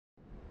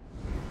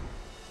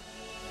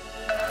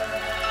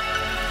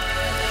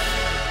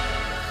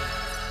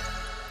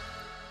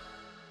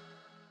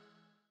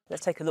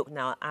Let's take a look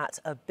now at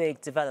a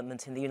big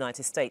development in the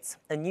United States.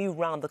 A new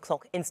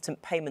round-the-clock instant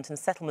payment and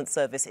settlement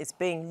service is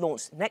being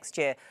launched next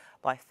year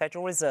by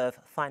Federal Reserve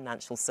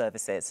Financial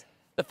Services.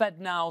 The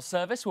FedNow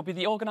Service will be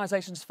the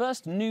organisation's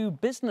first new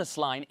business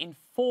line in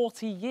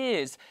 40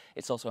 years.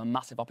 It's also a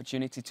massive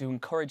opportunity to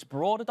encourage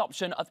broad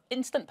adoption of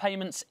instant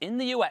payments in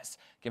the US,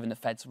 given the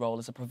Fed's role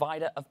as a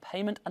provider of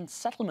payment and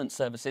settlement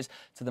services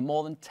to the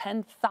more than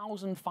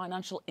 10,000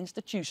 financial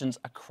institutions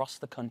across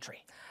the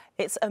country.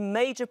 It's a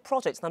major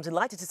project, and I'm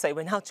delighted to say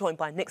we're now joined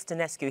by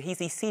Stanescu. He's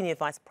the Senior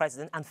Vice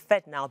President and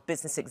FedNow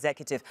Business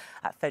Executive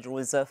at Federal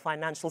Reserve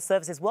Financial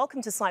Services.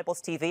 Welcome to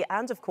Sibos TV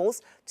and, of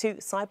course, to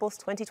Sibos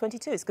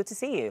 2022. It's good to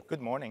see you.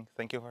 Good morning.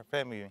 Thank you for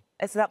having me.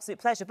 It's an absolute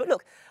pleasure. But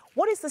look,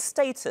 what is the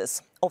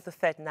status of the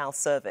FedNow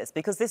service?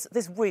 Because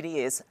this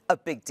really is a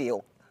big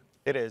deal.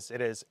 It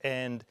is.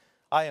 And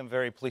I am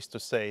very pleased to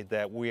say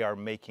that we are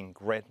making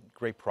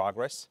great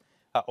progress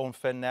on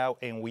FedNow,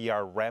 and we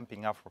are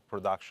ramping up for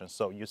production.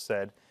 So you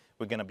said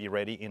we're going to be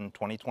ready in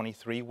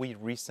 2023. We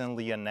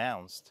recently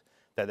announced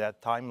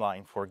that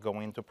timeline for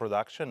going into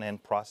production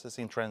and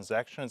processing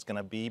transactions is going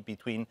to be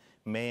between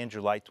May and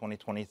July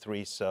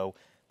 2023. So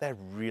that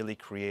really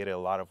created a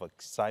lot of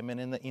excitement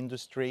in the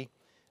industry.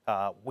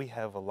 We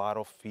have a lot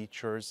of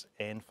features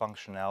and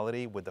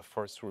functionality with the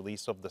first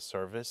release of the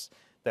service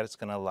that is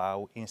going to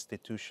allow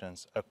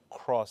institutions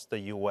across the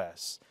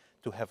U.S.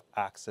 to have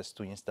access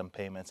to instant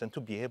payments and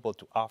to be able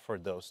to offer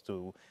those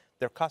to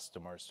their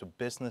customers, to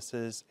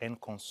businesses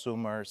and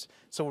consumers.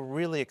 So we're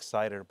really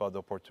excited about the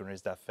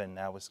opportunities that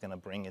FedNow is going to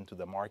bring into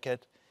the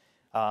market.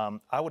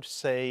 I would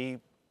say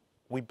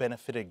we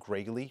benefited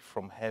greatly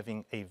from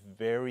having a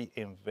very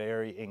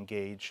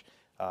engaged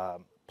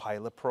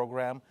pilot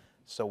program.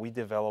 So we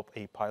developed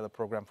a pilot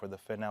program for the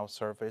FedNow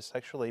service.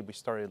 Actually, we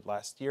started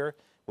last year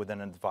with an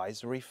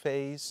advisory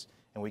phase,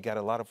 and we got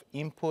a lot of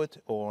input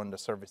on the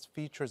service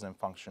features and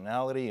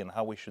functionality and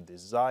how we should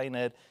design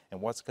it and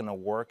what's going to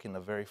work in the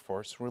very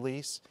first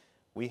release.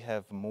 We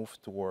have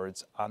moved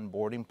towards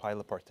onboarding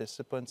pilot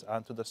participants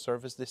onto the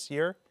service this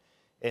year.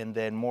 And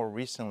then more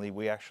recently,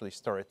 we actually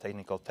started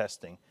technical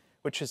testing,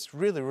 which is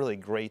really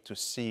great to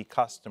see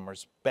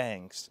customers,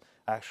 banks,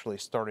 actually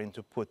starting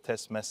to put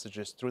test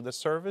messages through the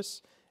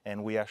service.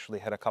 And we actually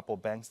had a couple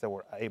of banks that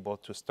were able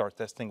to start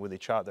testing with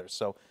each other.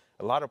 So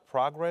a lot of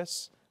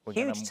progress.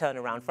 Huge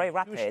turnaround, very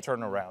rapid. Huge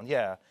turnaround,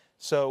 yeah.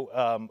 So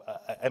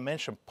I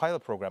mentioned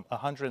pilot program,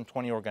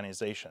 120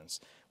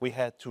 organizations. We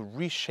had to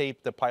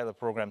reshape the pilot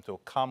program to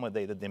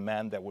accommodate the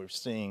demand that we're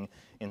seeing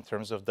in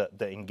terms of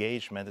the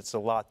engagement. It's a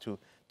lot to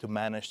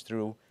manage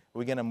through.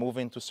 We're going to move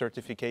into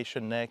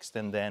certification next,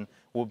 and then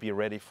we'll be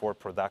ready for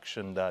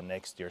production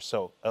next year.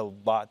 So a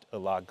lot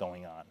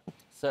going on.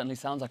 Certainly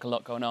sounds like a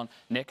lot going on,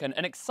 Nick.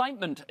 And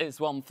excitement is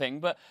one thing,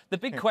 but the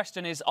big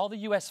question is, are the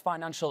US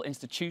financial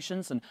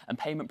institutions and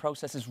payment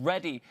processes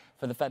ready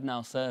for the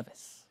FedNow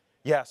service?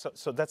 Yeah,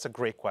 so that's a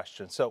great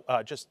question. So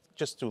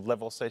just to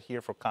level set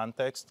here for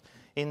context,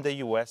 in the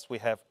US, we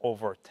have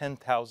over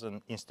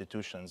 10,000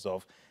 institutions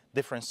of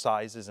different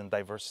sizes and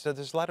diversity. So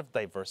there's a lot of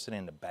diversity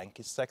in the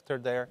banking sector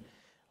there.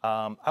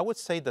 I would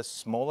say the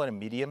small and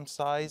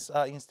medium-sized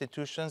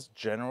institutions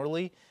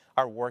generally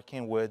are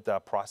working with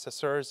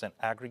processors and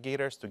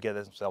aggregators to get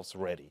themselves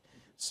ready.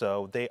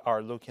 So they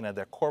are looking at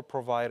their core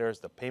providers,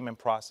 the payment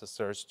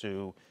processors,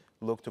 to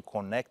look to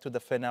connect to the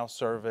FedNow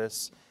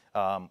service.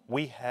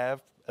 We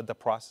have the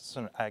processors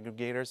and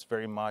aggregators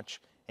very much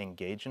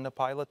engaged in the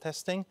pilot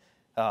testing.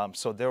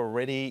 So they're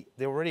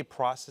already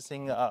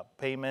processing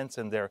payments,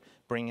 and they're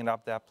bringing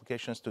up the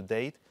applications to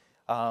date.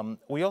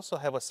 We also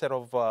have a set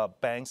of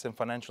banks and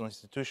financial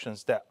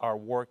institutions that are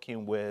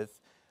working with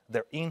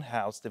their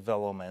in-house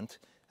development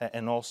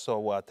and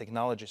also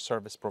technology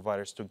service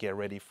providers to get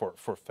ready for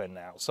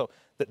FedNow. So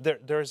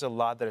there's a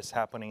lot that is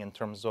happening in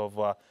terms of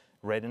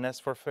readiness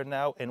for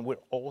FedNow, and we're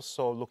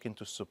also looking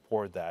to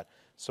support that.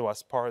 So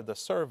as part of the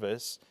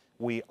service,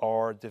 we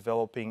are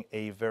developing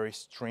a very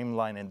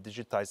streamlined and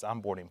digitized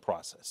onboarding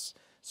process.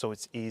 So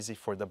it's easy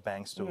for the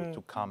banks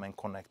to come and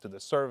connect to the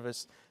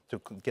service,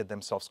 to get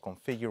themselves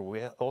configured.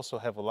 We also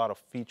have a lot of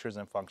features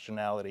and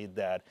functionality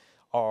that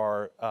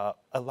are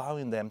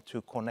allowing them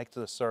to connect to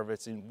the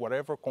service in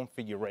whatever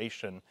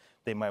configuration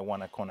they might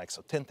want to connect.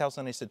 So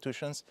 10,000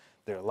 institutions,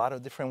 there are a lot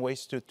of different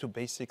ways to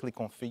basically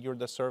configure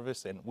the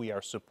service, and we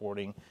are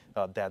supporting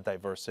that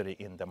diversity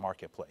in the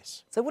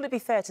marketplace. So would it be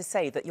fair to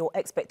say that your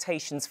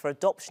expectations for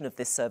adoption of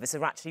this service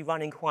are actually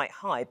running quite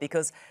high?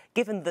 Because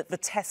given the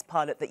test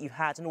pilot that you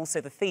had and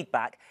also the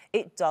feedback,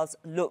 it does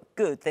look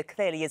good. There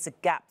clearly is a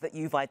gap that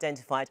you've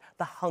identified.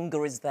 The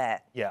hunger is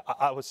there. Yeah,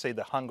 I would say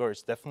the hunger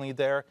is definitely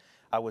there.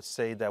 I would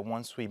say that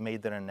once we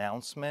made that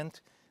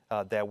announcement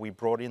that we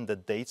brought in the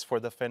dates for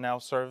the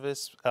FedNow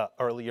service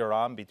earlier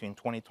on between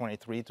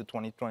 2023 to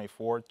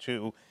 2024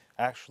 to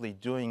actually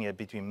doing it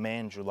between May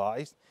and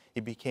July,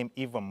 it became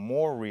even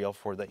more real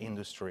for the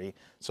industry.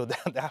 So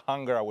that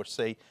hunger, I would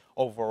say,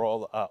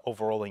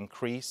 overall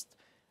increased.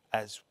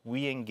 As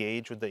we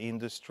engage with the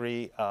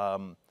industry,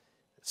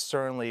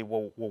 certainly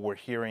what we're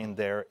hearing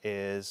there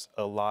is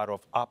a lot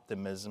of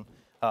optimism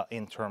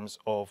in terms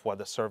of what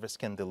the service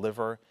can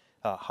deliver,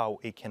 how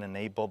it can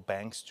enable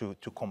banks to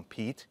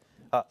compete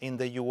in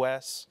the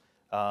U.S.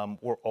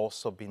 We're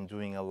also been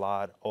doing a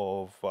lot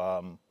of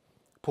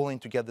pulling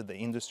together the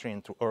industry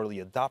into early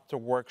adopter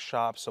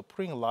workshops, so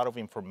putting a lot of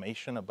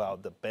information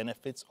about the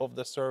benefits of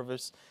the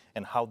service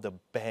and how the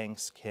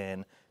banks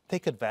can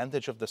take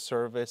advantage of the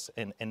service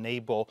and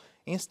enable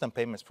instant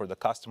payments for the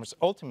customers.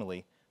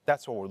 Ultimately,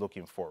 that's what we're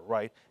looking for,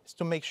 right? Is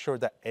to make sure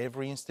that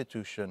every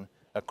institution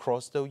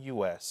across the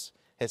U.S.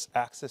 has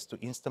access to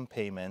instant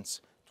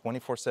payments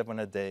 24/7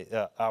 a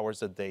day,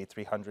 hours a day,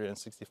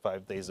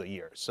 365 days a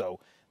year. So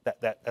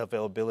that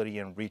availability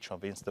and reach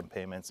of instant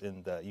payments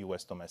in the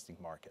U.S. domestic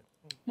market.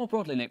 More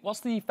broadly, Nick, what's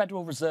the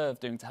Federal Reserve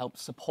doing to help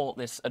support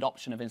this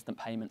adoption of instant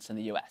payments in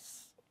the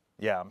U.S.?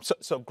 Yeah,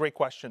 so great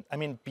question. I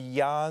mean,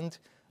 beyond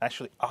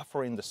actually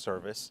offering the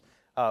service,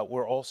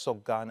 we're also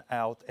gone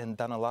out and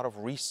done a lot of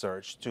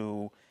research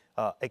to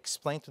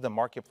explain to the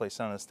marketplace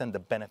and understand the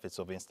benefits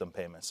of instant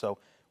payments. So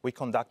we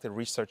conducted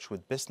research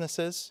with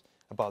businesses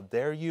about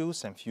their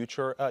use and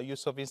future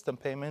use of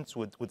instant payments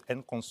with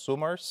end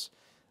consumers.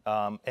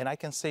 And I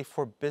can say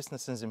for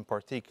businesses in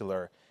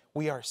particular,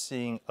 we are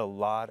seeing a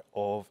lot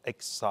of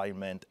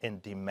excitement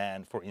and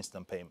demand for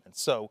instant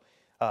payments. So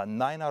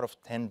 9 out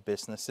of 10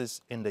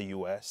 businesses in the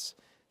U.S.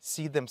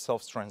 see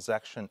themselves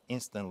transaction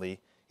instantly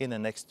in the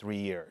next 3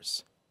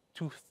 years.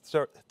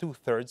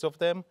 Two-thirds of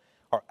them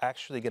are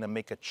actually going to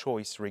make a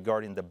choice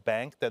regarding the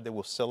bank that they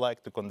will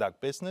select to conduct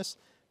business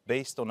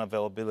based on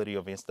availability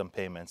of instant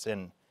payments.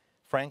 And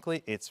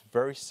frankly, it's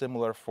very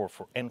similar for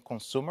end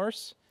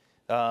consumers.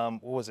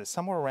 What was it?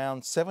 Somewhere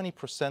around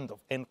 70%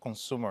 of end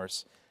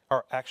consumers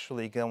are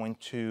actually going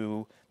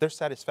to, their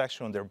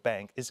satisfaction on their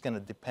bank is going to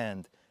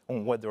depend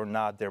on whether or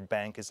not their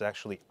bank is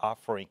actually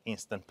offering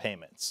instant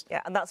payments.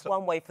 Yeah, and that's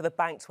one way for the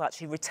bank to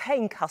actually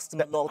retain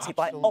customer loyalty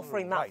by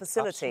offering that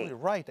facility. Absolutely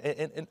right.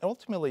 And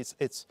ultimately,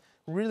 it's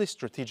really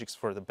strategic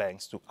for the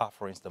banks to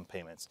offer instant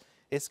payments.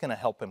 It's going to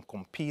help them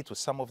compete with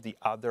some of the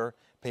other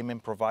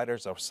payment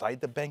providers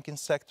outside the banking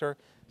sector.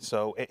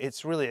 So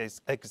it's really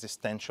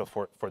existential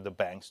for the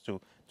banks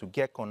to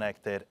get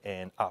connected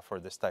and offer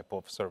this type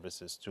of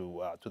services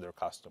to their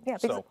customers. Yeah,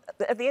 because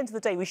at the end of the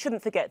day, we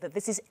shouldn't forget that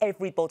this is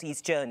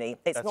everybody's journey.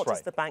 It's not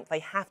just the bank. They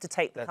have to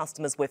take the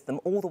customers with them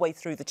all the way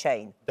through the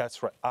chain.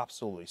 That's right.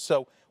 Absolutely.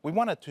 So we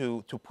wanted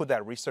to put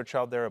that research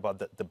out there about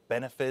the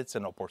benefits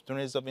and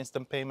opportunities of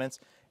instant payments.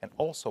 And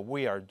also,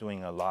 we are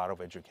doing a lot of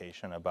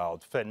education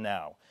about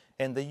FedNow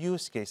and the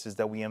use cases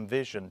that we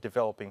envision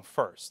developing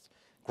first.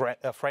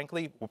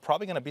 Frankly, we're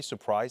probably going to be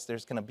surprised.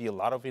 There's going to be a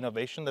lot of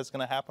innovation that's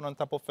going to happen on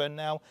top of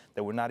FedNow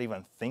that we're not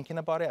even thinking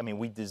about it. I mean,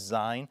 we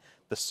designed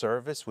the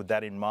service with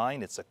that in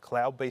mind. It's a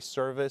cloud-based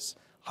service,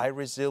 high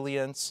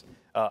resilience.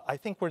 I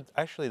think we're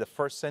actually the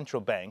first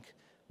central bank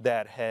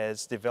that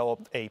has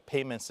developed a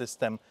payment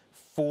system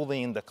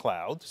fully in the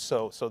cloud.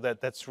 So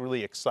that's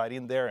really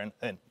exciting there.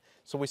 And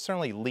so we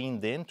certainly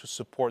leaned in to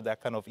support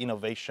that kind of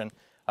innovation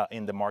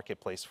in the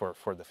marketplace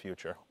for the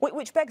future.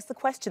 Which begs the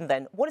question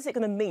then, what is it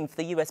going to mean for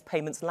the US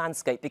payments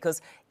landscape? Because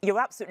you're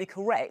absolutely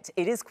correct,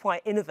 it is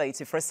quite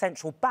innovative for a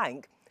central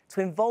bank to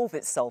involve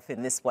itself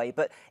in this way,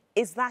 but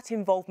is that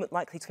involvement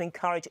likely to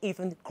encourage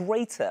even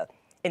greater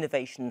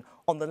innovation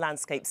on the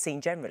landscape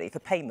scene generally for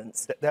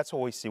payments? That's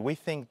what we see. We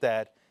think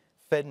that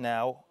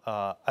FedNow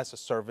as a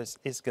service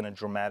is going to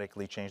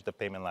dramatically change the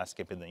payment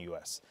landscape in the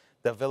US.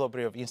 The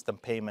availability of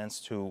instant payments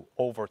to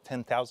over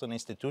 10,000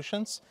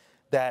 institutions,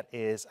 that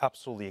is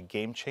absolutely a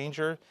game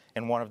changer,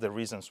 and one of the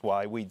reasons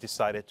why we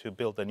decided to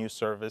build a new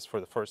service for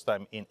the first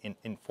time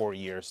in 4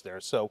 years there.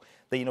 So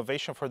the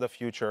innovation for the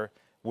future,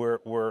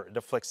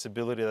 the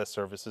flexibility the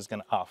service is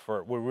going to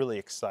offer, we're really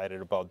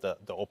excited about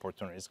the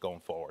opportunities going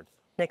forward.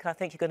 Nick, I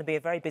think you're going to be a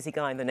very busy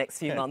guy in the next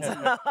few months.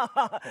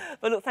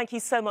 But look, thank you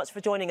so much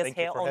for joining us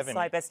here on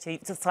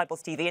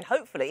Sibos TV, and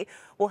hopefully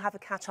we'll have a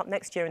catch-up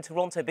next year in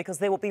Toronto because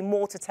there will be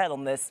more to tell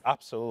on this.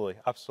 Absolutely,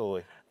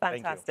 absolutely.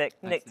 Fantastic.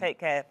 Nick, take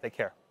care. Take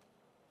care.